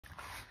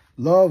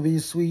Love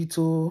is sweet,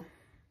 oh.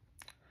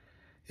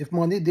 If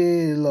money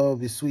dey,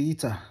 love is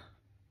sweeter.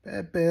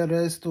 Pepe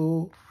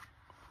resto.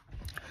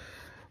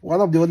 One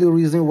of the only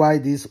reasons why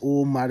this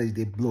whole marriage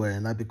they blow,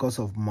 not because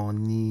of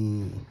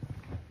money.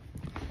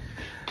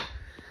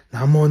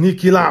 Now money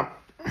kill am.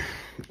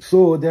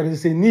 So there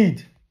is a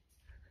need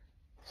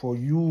for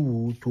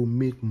you to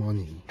make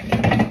money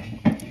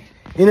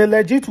in a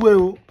legit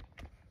way.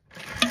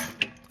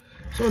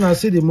 So now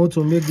see the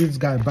motor make this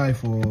guy buy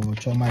for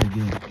Chioma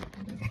again.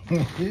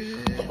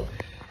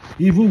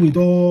 Even with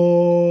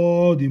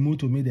all the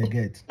motor made they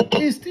get,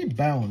 he still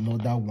buy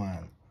another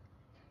one.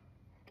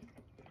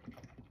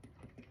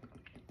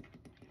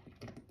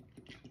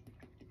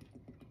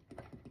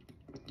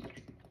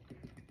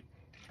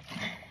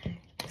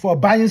 For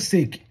buying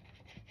sake.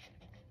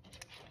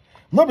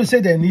 Nobody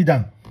say they need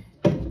them.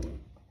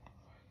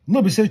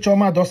 Nobody say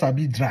Chioma does a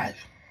bit drive.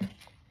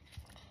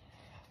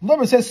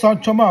 Nobody say son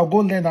Chioma will go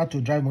learn how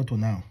to drive motor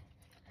now.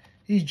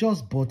 He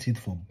just bought it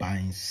for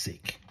buying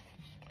sake.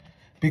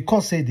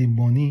 Because say the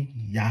money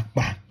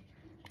yakba.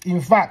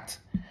 In fact,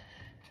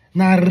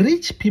 now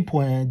rich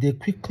people they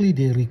quickly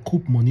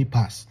recoup money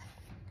pass.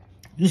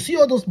 You see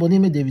all those money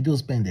make Davido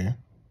spend there.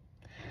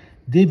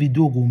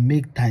 Davido go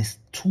make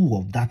 ×2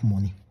 of that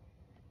money.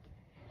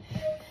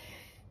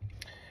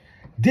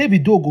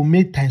 Davido go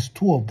make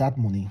 ×2 of that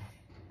money.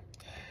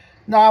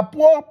 Now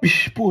poor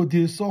people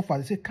they suffer.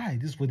 They say, "Kai,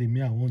 this is what they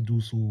mean. I won't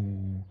do so.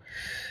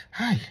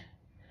 Hi,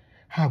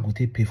 how go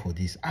they pay for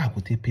this? How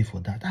go they pay for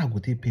that? How go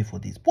they pay for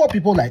this?" Poor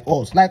people like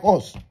us.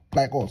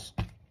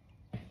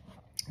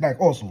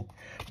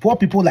 Poor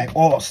people like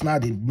us. Now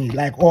they me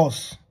like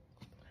us.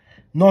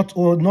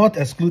 Not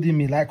excluding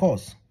me, like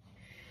us.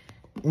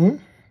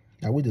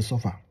 Now we they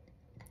suffer.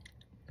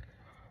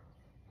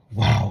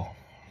 Wow.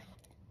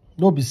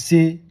 Nobody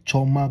say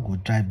Chioma go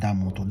drive that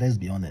motor. Let's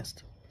be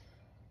honest.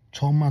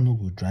 Chioma no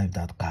go drive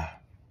that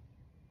car.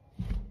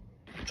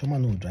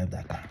 Chioma no go drive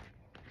that car.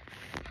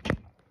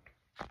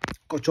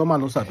 Because Chioma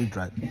no sabi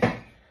drive.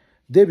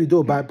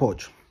 Davido buy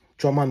Porsche.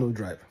 Chioma no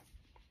drive.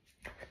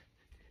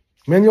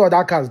 Many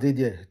other cars they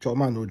there.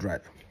 Chioma no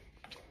drive.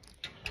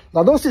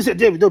 Now don't say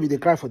Davido be the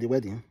cry for the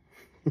wedding.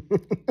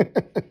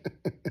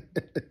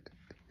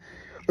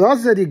 Don't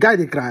say the guy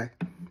they cry.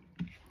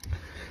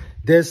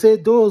 They say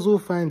those who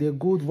find a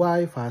good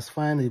wife has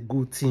found a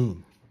good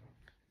thing.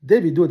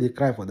 Davido they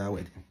cry for that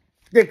wedding.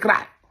 They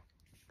cry.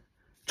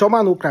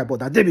 Chioma no cry, but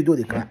that Davido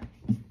they cry.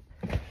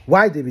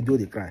 Why Davido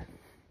they cry?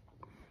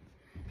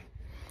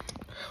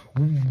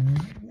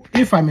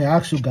 If I may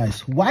ask you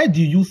guys, why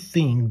do you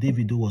think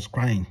Davido was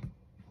crying?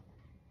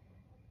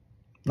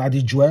 Now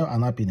the joy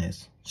and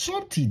happiness.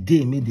 Something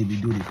they made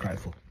Davido they cry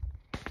for.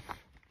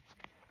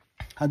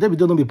 And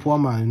Davido don't be poor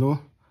man, you know.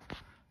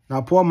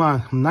 Now poor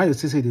man, now you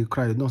say they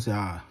cry, you don't say,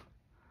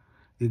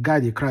 the guy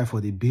they cry for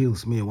the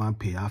bills may want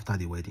pay after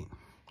the wedding.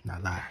 Nah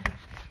lie.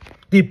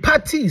 The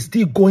party is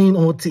still going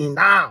on till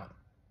now.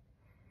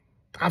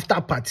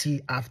 After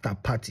party.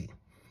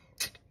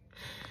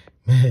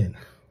 Man.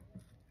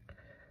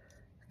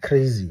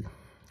 Crazy.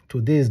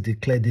 Today is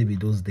declared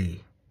Davido's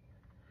day.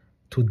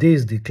 Today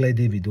is declared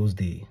Davido's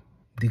day.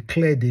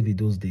 Declare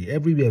Davido's day.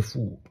 Everywhere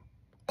full.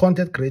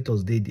 Content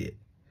creators they there.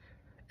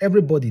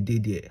 Everybody they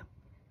there.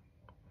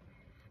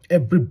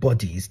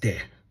 Everybody is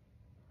there.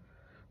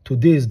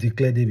 Today is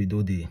declared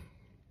Davido day.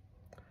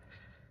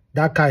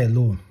 That car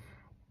alone.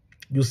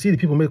 You see the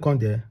people may come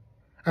there.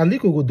 A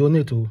Aliko go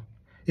donate to.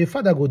 A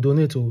father go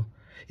donate to.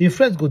 A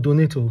friend go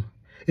donate to.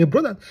 A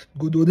brother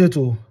go donate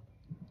to.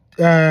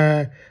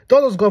 All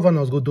those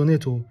governors go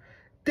donate to.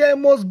 They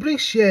must bring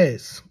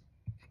shares.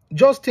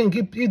 Just think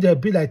if they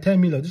bring like 10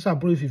 million, this one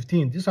bring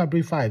 15, this one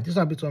bring 5, this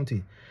one bring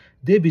 20.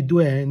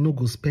 Davido no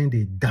go spend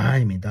a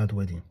dime in that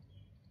wedding.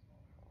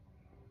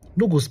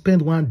 No go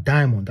spend one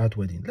dime on that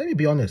wedding. Let me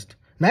be honest.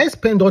 Now he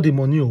spend all the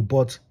money,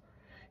 but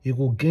he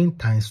will gain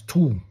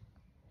 ×2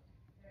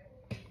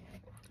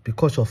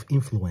 because of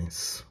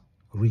influence,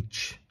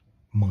 rich,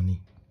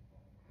 money.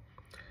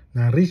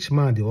 Now rich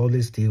man, they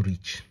always stay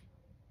rich.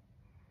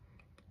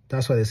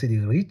 That's why they say the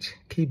rich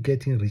keep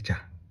getting richer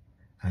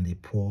and the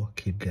poor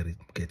keep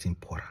getting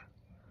poorer.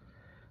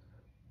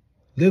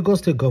 Lagos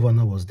State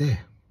Governor was there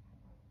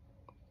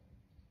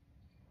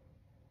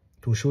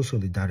to show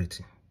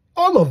solidarity.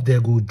 All of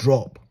them go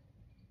drop.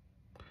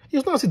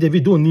 It's not say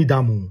David don't need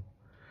them,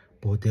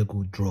 but they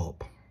go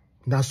drop.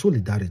 That's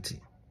solidarity.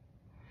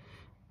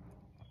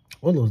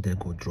 All of them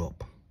go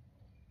drop.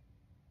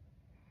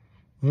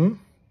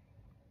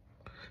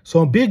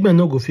 Some big men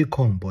no go fit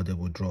come, but they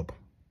go drop.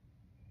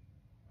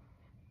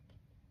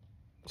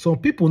 Some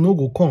people no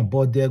go come,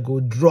 but they go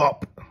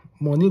drop.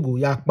 Money go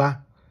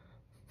yakba.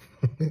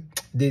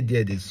 They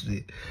dare this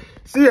way.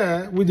 See,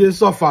 we just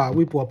suffer.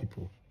 We poor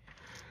people.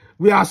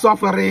 We are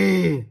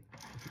suffering.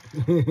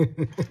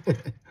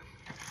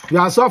 We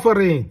are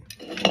suffering.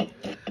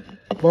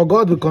 But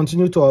God will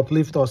continue to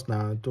uplift us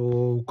now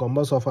to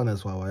combat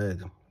sufferness for our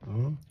head.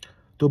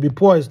 To be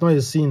poor is not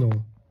a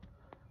sin,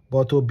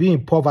 but to be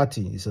in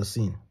poverty is a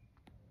sin.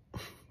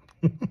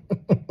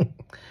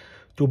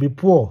 To be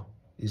poor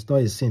It's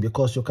not a sin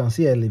because you can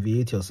still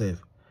alleviate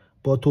yourself.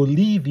 But to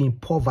live in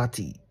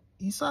poverty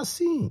is a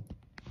sin.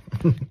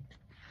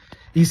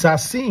 It's a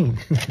sin.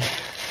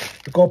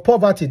 Because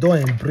poverty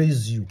don't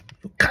embrace you.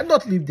 You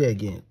cannot live there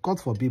again. God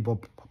forbid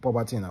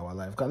poverty in our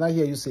life. Can I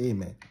hear you say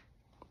amen?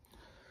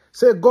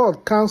 Say,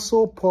 God,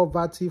 cancel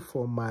poverty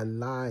from my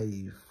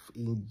life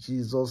in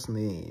Jesus'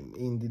 name.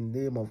 In the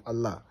name of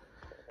Allah,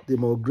 the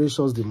most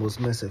gracious, the most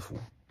merciful.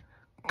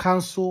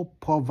 Cancel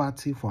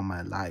poverty from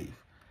my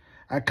life.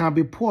 I can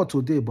be poor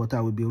today, but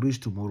I will be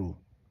rich tomorrow.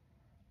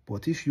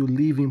 But if you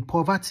live in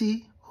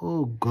poverty,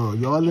 oh God,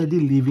 you're already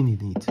living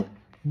in it.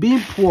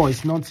 Being poor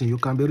is nothing. You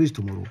can be rich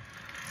tomorrow.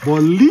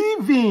 But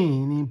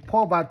living in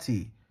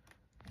poverty,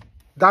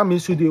 that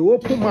means you the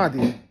open mouth,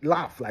 they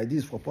laugh like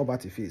this for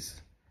poverty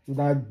face.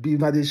 Now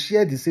they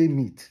share the same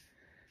meat.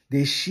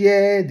 They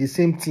share the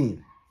same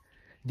thing.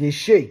 They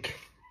shake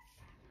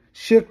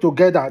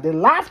together. They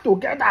laugh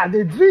together.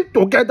 They drink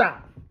together.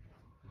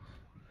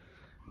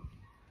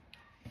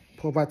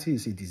 Poverty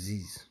is a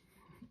disease.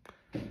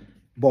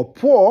 But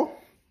poor,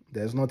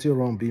 there's nothing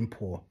wrong being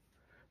poor.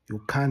 You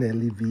can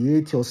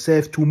alleviate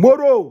yourself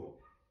tomorrow.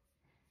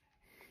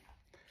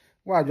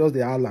 Well, just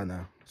the Allah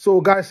now.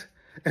 So guys,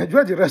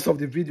 enjoy the rest of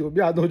the video.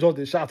 Me, I don't just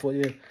the shout for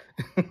you.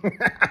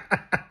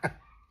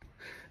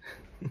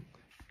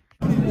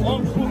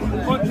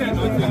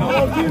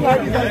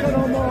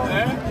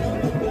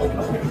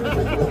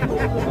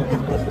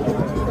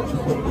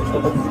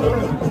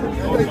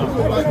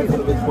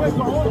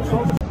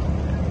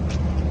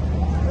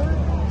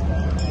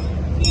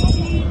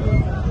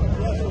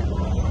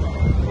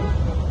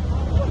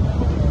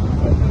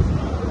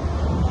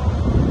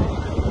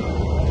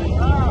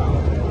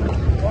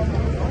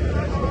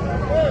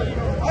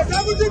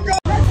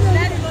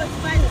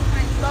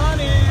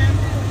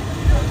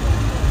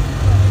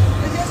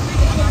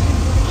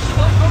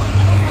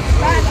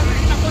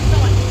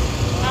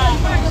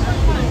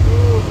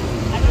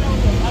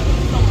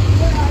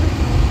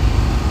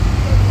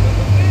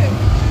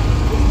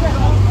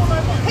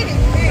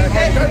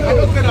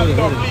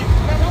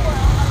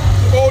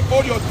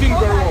 Hold your thing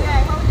very well.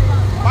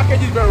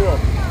 Package is very well.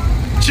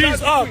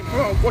 Cheese up.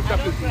 Watch that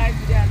please.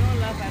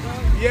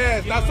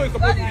 Yes, that's what it's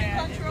supposed to be.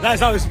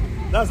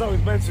 That's how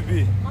it's meant to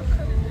be.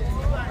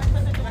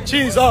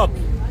 Cheese up.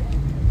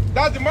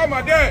 That's the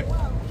mama there.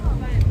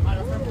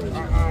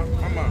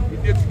 Mama, we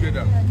did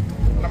together.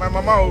 Now my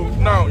mama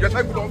now. Yes,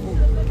 I could not go.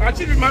 And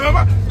she be my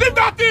mama. Leave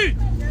that thing.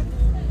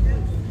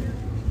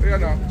 Here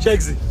now.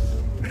 Checksy.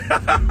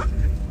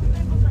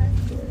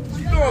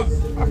 She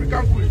knows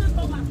African food.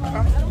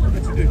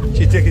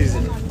 She take it easy.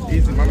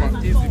 Easy, mama.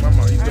 Easy,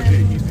 mama. Easy,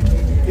 okay. Easy.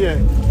 Yeah.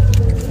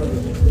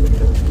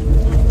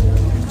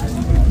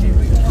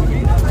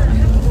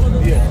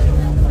 Yeah.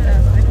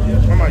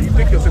 Mama, you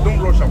take yourself. Don't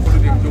rush and follow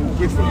them. They will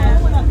wait for you.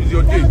 It's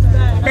your day.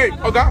 Hey,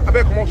 Oga, I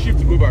better come on shift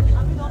to go back.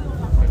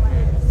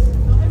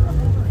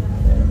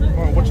 Come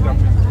on, watch that,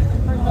 please.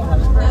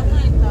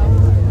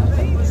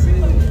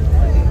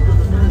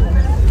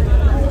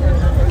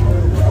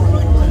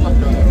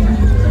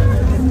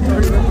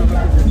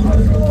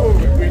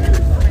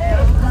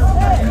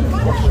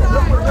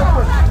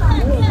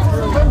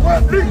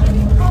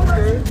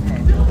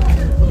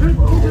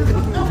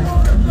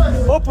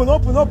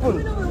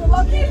 Open.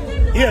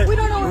 Yeah,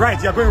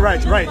 right, you're going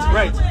right.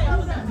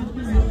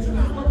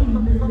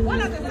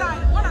 One at a time.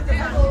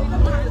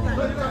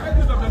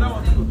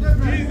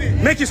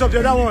 Make use of the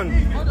other one.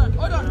 Hold on.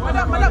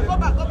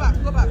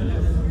 Go back.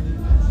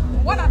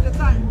 One at a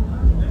time.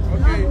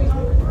 Okay.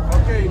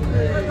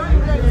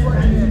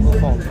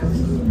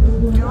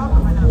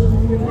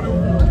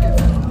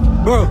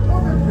 Bro.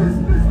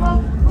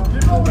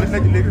 Let's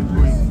let the ladies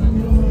go in.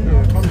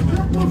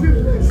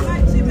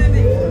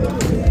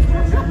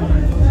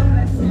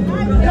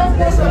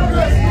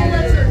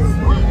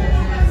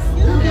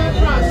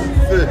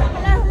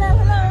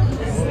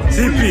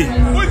 CP.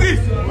 Who is this?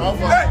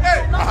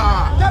 Hey.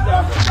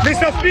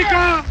 Mr.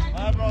 Speaker.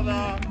 My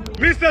brother.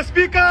 Mr.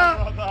 Speaker.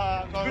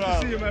 Good to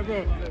see you, my bro.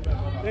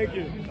 Thank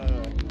you.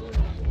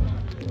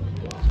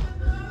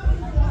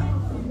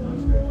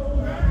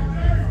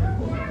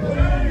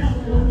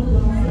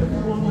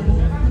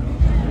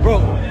 Bro,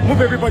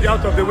 move everybody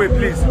out of the way,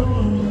 please.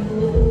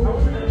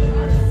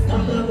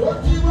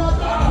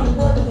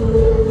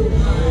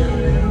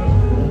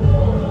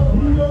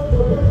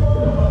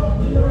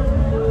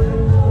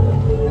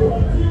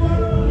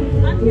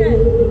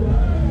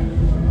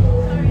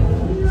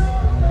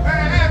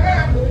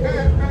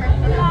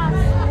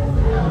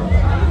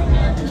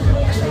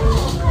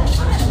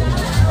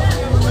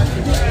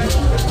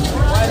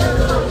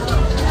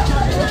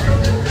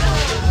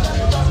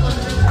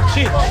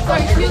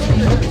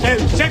 Hey,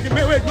 check it.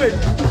 Wait.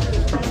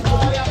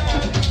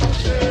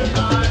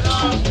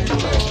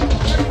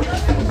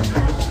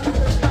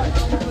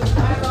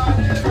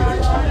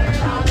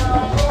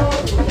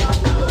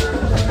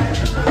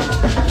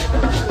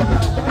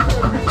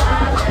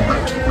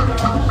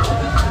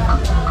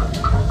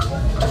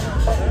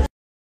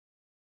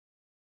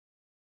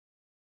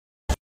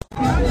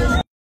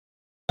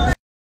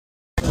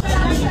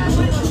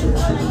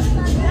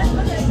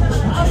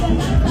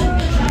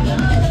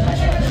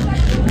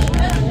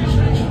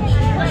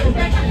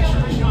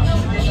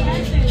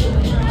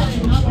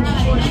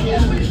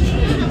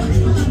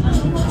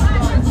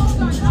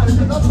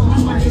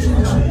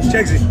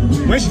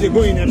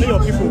 go in and let your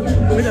people,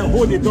 let them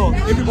hold the door.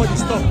 Everybody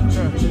stop.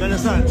 You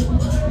understand?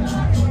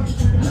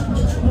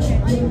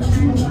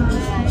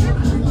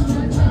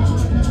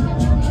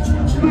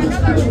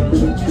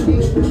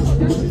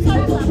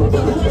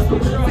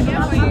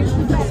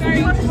 Sorry.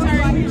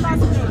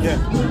 Yeah.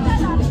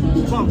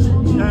 Come.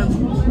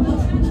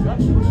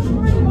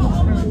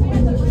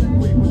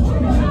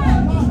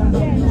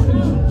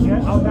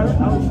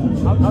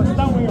 I'll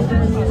stand where your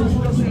parents are.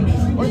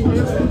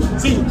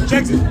 See,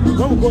 check it.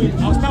 When we go in,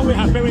 I'll stand where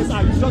her parents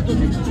are. You just do it.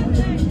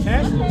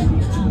 Eh?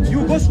 You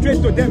go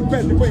straight to them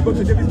first before you go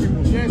to David's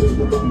people. Yes.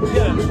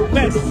 Yeah,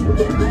 first.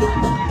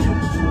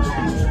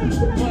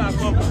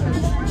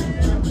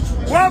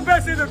 One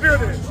best in the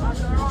building.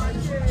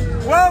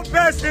 One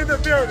best in the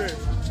building.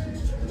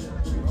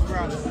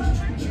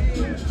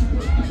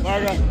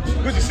 Alright.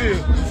 Good to see you.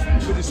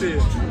 Good to see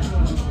you.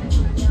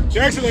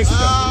 Your Excellency.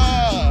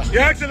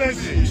 Your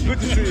Excellency. Good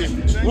to see you.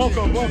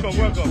 Welcome.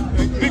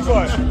 Big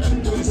boy.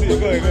 Good to see you.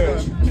 Go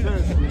ahead.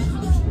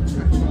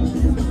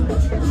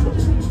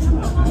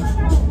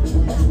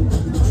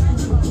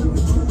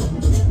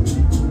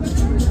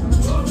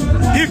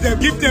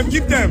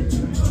 Give them.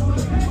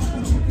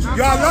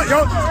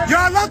 You're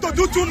allowed to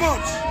do too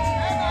much.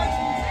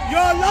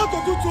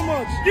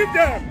 Give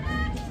them.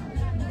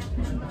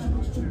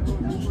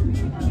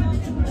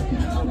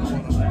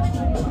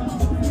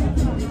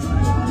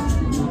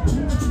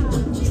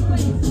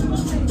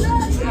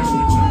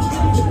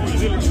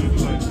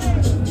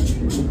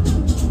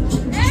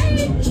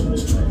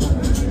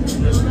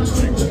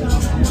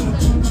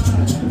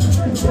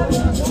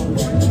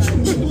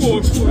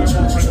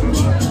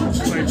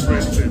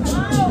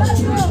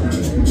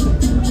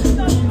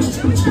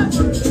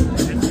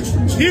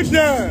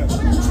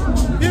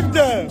 Give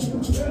them.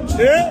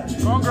 Yeah?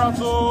 Congrats,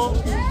 oh.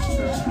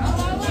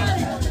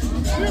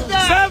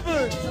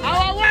 7.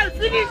 Our wife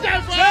finished that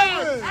for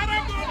us.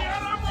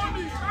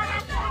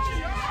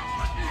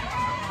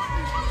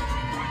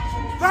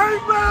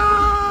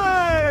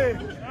 Bye-bye.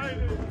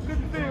 Good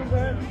to see you,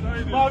 man.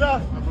 Father,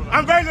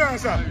 I'm very loyal,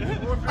 sir.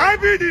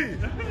 IBD.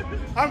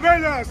 I'm very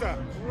loyal, sir.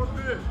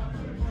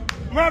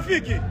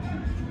 Rafiki.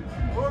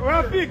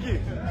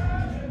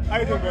 How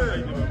you doing, man?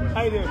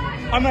 How you doing?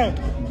 Amen.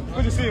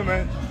 Good to see you,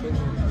 man.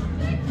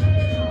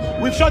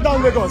 We've shut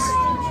down Lagos.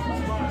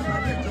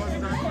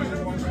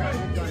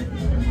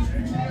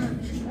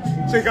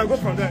 So you can go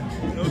from there.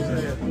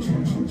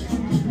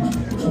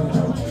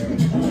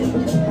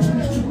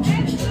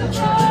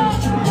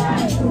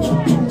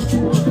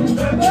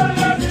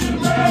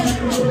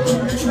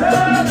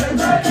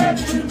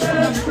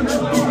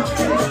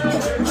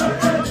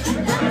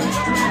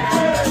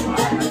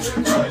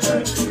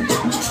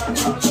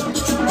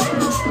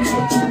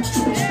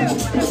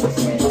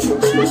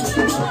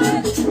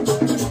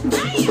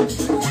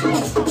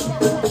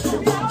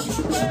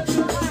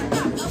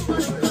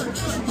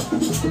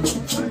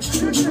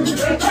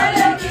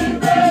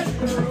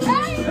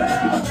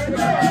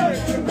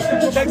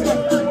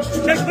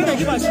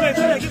 Give my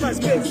space.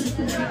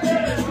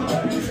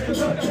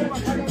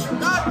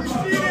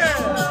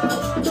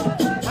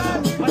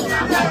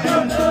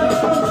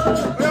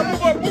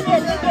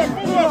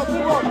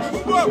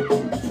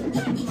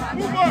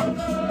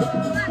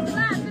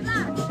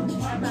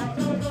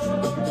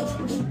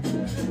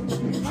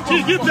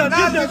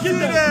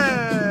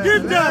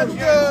 Give them.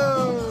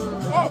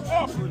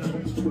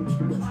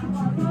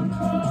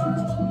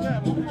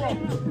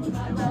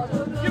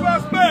 Give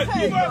us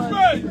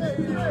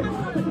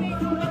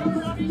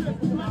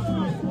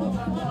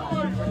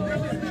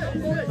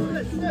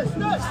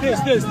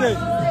space. Stay.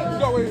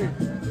 Go away.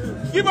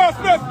 Give us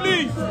space,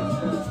 please.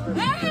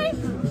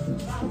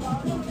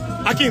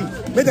 Hakim,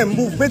 make them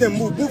move them.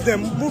 Move,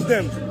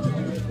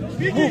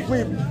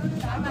 quick.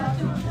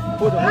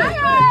 Hold on.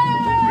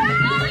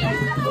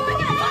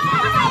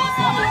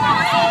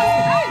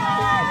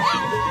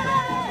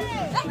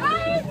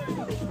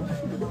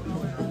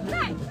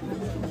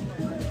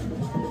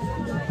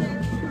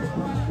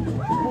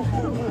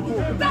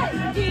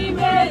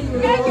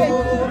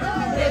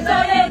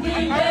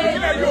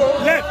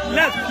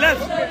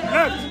 Left.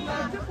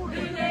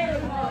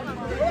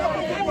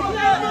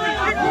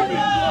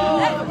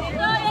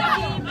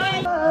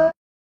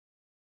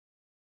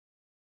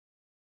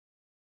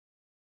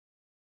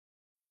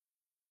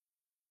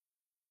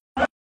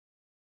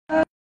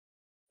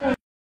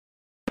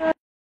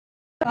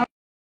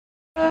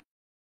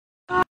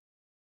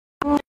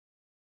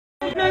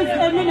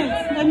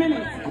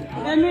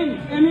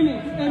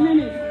 A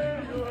minute.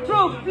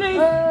 Truth, please.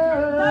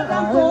 Tell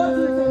them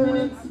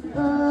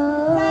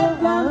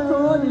to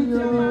hold it a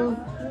minute.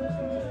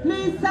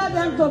 Please tell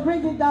them to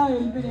bring it down a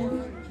minute.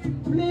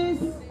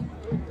 Please.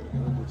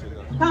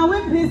 Can we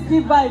please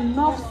give her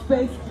enough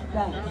space to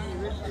dance?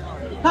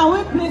 Can we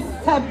please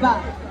step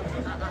back?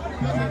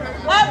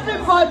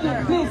 Everybody,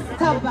 please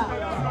step back.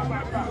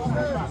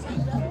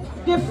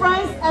 The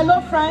friends,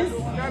 hello friends.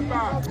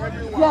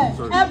 Yes,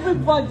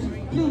 everybody,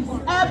 please,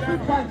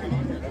 everybody.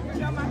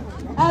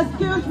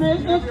 Excuse me,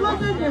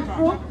 including the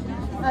group.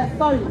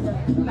 Sorry.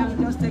 Let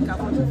me just take a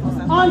photo for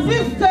some. On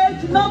this stage,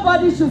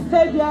 Nobody should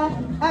stay there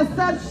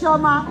except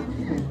Chioma.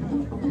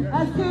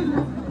 Excuse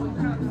me.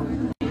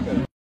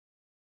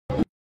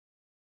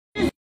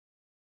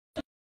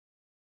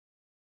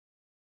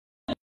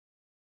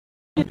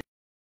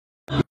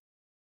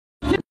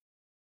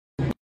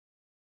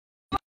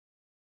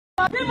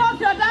 Give us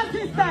your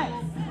dancing steps.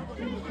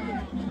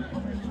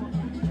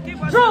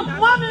 Truth,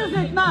 more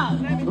music now.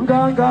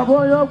 Ganga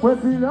boyo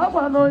kwesi,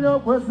 abano yo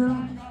kwesi.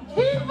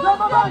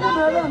 Choma bani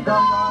melenganga.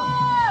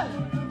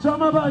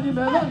 Choma bani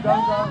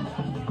melenganga.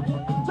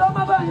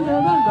 Choma bani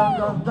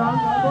melenganga.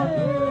 Ganga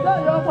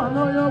boyo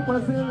abano yo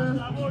kwesi.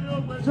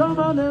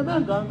 Choma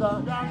melenganga.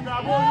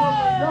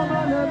 Choma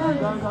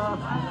melenganga.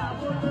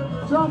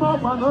 Choma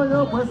abano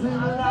yo kwesi.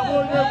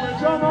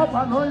 Choma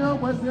abano yo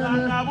kwesi.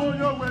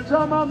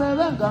 Choma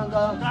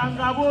melenganga.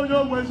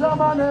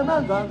 Choma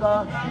melenganga.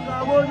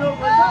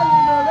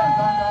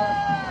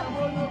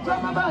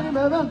 Choma bani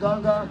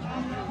melenganga.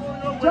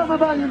 Choma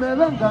bani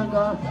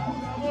melenganga.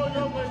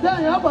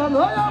 Daya bano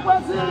yo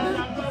kwesi.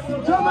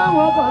 Choma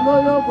bano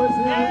yo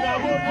kwesi.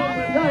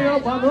 Daya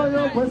bano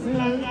yo kwesi.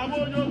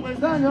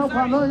 Daya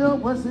bano yo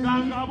kwesi.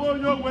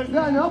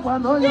 Daya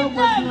bano yo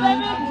kwesi.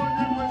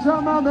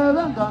 Choma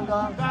melenganga.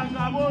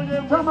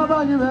 Choma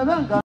bani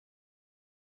melenganga.